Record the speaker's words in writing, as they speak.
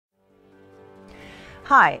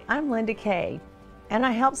Hi, I'm Linda Kaye, and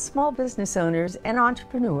I help small business owners and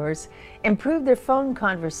entrepreneurs improve their phone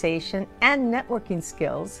conversation and networking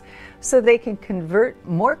skills so they can convert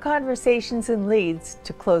more conversations and leads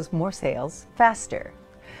to close more sales faster.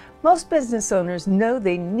 Most business owners know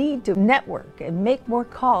they need to network and make more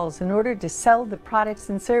calls in order to sell the products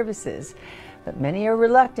and services, but many are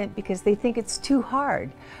reluctant because they think it's too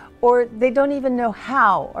hard, or they don't even know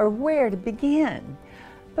how or where to begin.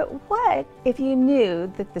 But what if you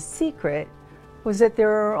knew that the secret was that there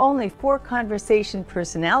are only 4 conversation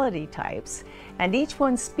personality types, and each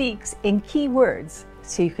one speaks in key words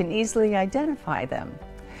so you can easily identify them?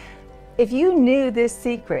 If you knew this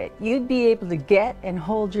secret, you'd be able to get and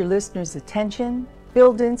hold your listeners' attention,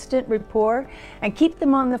 build instant rapport, and keep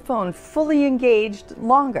them on the phone fully engaged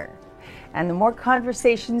longer. And the more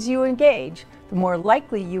conversations you engage, the more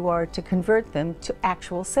likely you are to convert them to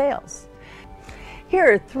actual sales.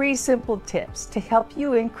 Here are 3 simple tips to help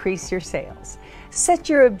you increase your sales. Set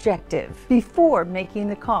your objective before making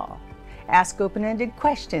the call. Ask open-ended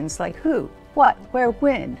questions like who, what, where,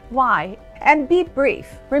 when, why, and be brief.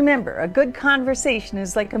 Remember, a good conversation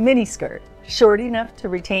is like a miniskirt, short enough to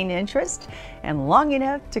retain interest and long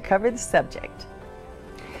enough to cover the subject.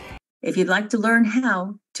 If you'd like to learn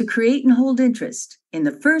how to create and hold interest in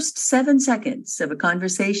the first 7 seconds of a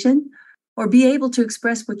conversation, or be able to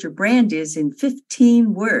express what your brand is in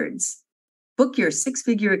 15 words, book your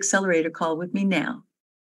 6-figure accelerator call with me now.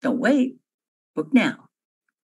 Don't wait, book now.